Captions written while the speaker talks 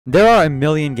There are a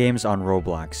million games on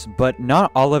Roblox, but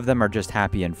not all of them are just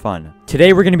happy and fun.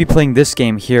 Today we're going to be playing this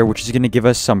game here, which is going to give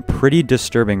us some pretty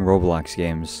disturbing Roblox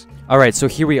games. Alright, so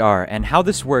here we are, and how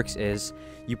this works is,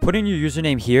 you put in your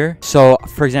username here. So,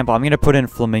 for example, I'm going to put in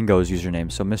Flamingo's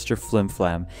username, so Mr.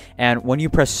 Flimflam. And when you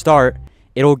press start,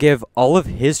 it'll give all of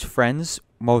his friends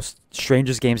most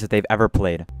strangest games that they've ever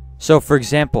played. So, for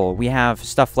example, we have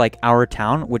stuff like Our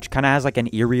Town, which kind of has like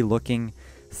an eerie looking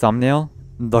thumbnail.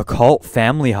 The Cult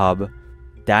Family Hub.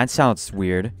 That sounds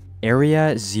weird.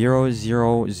 Area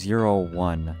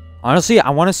 0001. Honestly, I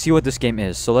want to see what this game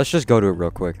is, so let's just go to it real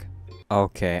quick.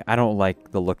 Okay, I don't like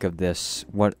the look of this.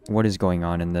 What is going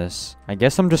on in this? I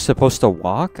guess I'm just supposed to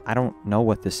walk? I don't know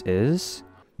what this is.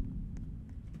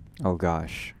 Oh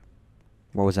gosh.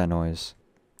 What was that noise?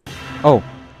 Oh.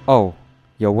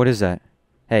 Yo, what is that?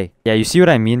 Hey. Yeah, you see what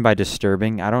I mean by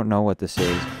disturbing? I don't know what this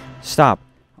is. Stop.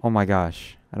 Oh my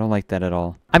gosh. I don't like that at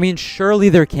all. I mean, surely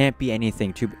there can't be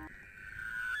anything too...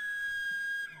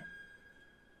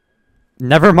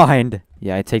 Never mind.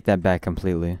 Yeah, I take that back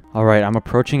completely. Alright, I'm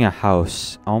approaching a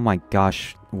house. Oh my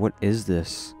gosh. What is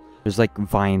this? There's like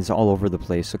vines all over the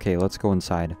place. Okay, let's go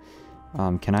inside.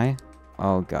 Can I?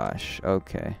 Oh gosh.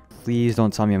 Okay. Please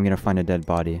don't tell me I'm gonna find a dead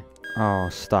body. Oh,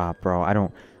 stop, bro. I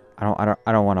don't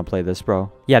want to play this,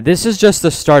 bro. Yeah, this is just the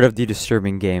start of the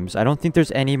disturbing games. I don't think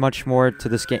there's any much more to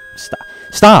this game.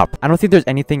 Stop! I don't think there's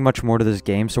anything much more to this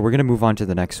game, so we're gonna move on to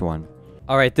the next one.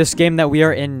 Alright, this game that we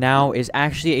are in now is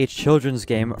actually a children's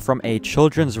game from a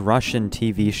children's Russian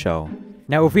TV show.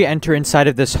 Now, if we enter inside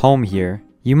of this home here,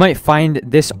 you might find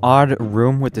this odd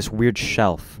room with this weird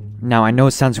shelf. Now, I know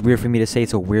it sounds weird for me to say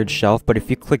it's a weird shelf, but if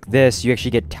you click this, you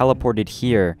actually get teleported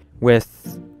here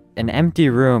with an empty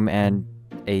room and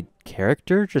a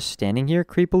character just standing here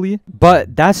creepily.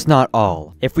 But that's not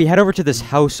all. If we head over to this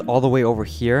house all the way over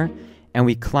here and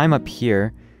we climb up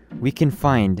here, we can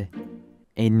find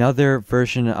another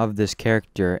version of this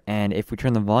character. And if we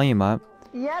turn the volume up,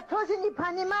 yeah,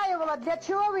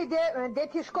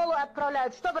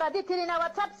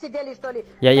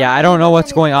 I don't know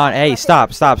what's going on. Hey,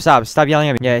 stop yelling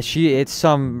at me. Yeah, it's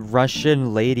some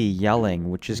Russian lady yelling,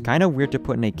 which is kind of weird to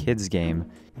put in a kid's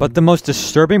game. But the most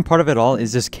disturbing part of it all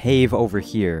is this cave over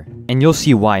here. And you'll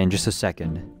see why in just a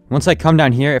second. Once I come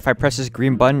down here, if I press this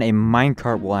green button, a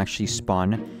minecart will actually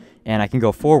spawn. And I can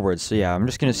go forward. So yeah, I'm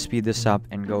just going to speed this up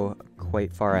and go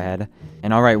quite far ahead.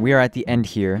 And alright, we are at the end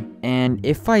here. And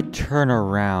if I turn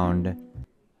around,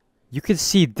 you can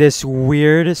see this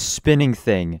weird spinning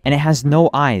thing. And it has no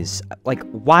eyes. Like,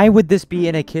 why would this be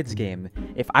in a kid's game?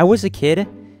 If I was a kid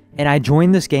and I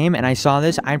joined this game and I saw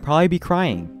this, I'd probably be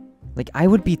crying. Like, I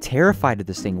would be terrified of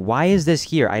this thing. Why is this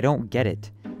here? I don't get it.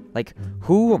 Like,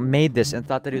 who made this and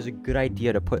thought that it was a good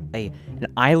idea to put an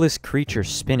eyeless creature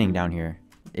spinning down here?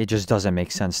 It just doesn't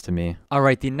make sense to me.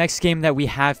 Alright, the next game that we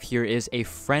have here is A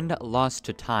Friend Lost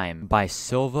to Time by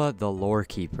Silva the Lore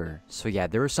Keeper. So yeah,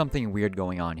 there is something weird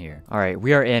going on here. Alright,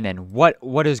 we are in, and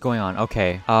what is going on?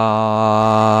 Okay.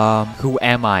 Who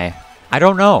am I? I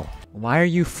don't know. Why are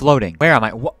you floating? Where am I?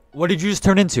 What did you just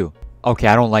turn into? Okay,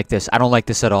 I don't like this. I don't like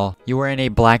this at all. You are in a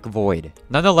black void.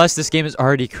 Nonetheless, this game is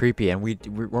already creepy, and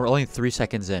we're only 3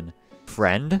 seconds in.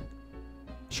 Friend?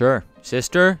 Sure.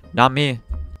 Sister? Not me.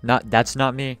 That's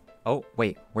not me. Oh,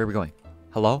 wait. Where are we going?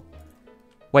 Hello?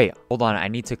 Wait, hold on. I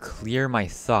need to clear my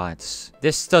thoughts.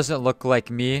 This doesn't look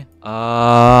like me.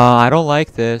 I don't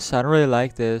like this. I don't really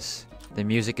like this. The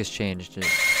music has changed.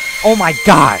 Oh my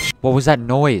gosh! What was that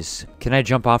noise? Can I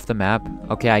jump off the map?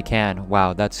 Okay, I can.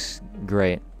 Wow, that's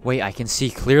great. Wait, I can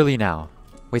see clearly now.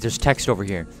 Wait, there's text over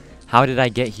here. How did I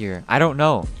get here? I don't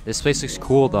know. This place looks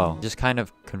cool, though. Just kind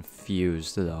of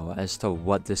confused, though, as to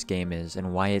what this game is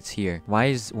and why it's here.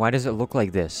 Why does it look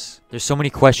like this? There's so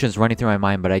many questions running through my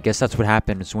mind, but I guess that's what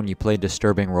happens when you play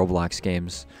disturbing Roblox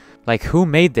games. Like, who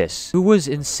made this? Who was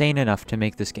insane enough to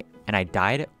make this game? And I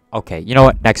died? Okay, you know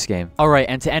what? Next game. Alright,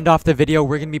 and to end off the video,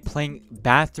 we're gonna be playing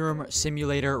Bathroom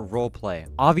Simulator Roleplay.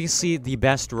 Obviously, the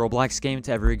best Roblox game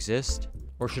to ever exist.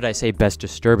 Or should I say best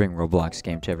disturbing Roblox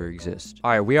game to ever exist.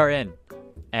 Alright, we are in.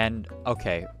 And,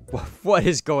 okay. What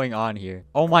is going on here?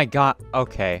 Oh my god.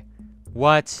 Okay.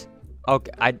 What?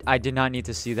 Okay, I did not need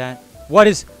to see that. What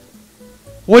is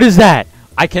that?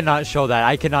 I cannot show that.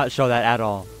 I cannot show that at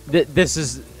all. This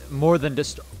is more than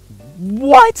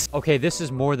What? Okay, this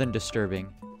is more than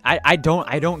disturbing. I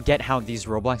don't get how these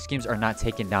Roblox games are not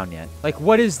taken down yet. Like,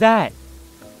 what is that?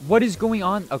 What is going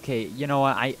on? Okay, you know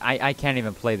what? I can't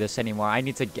even play this anymore. I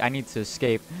need to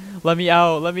escape. Let me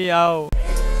out. Let me out.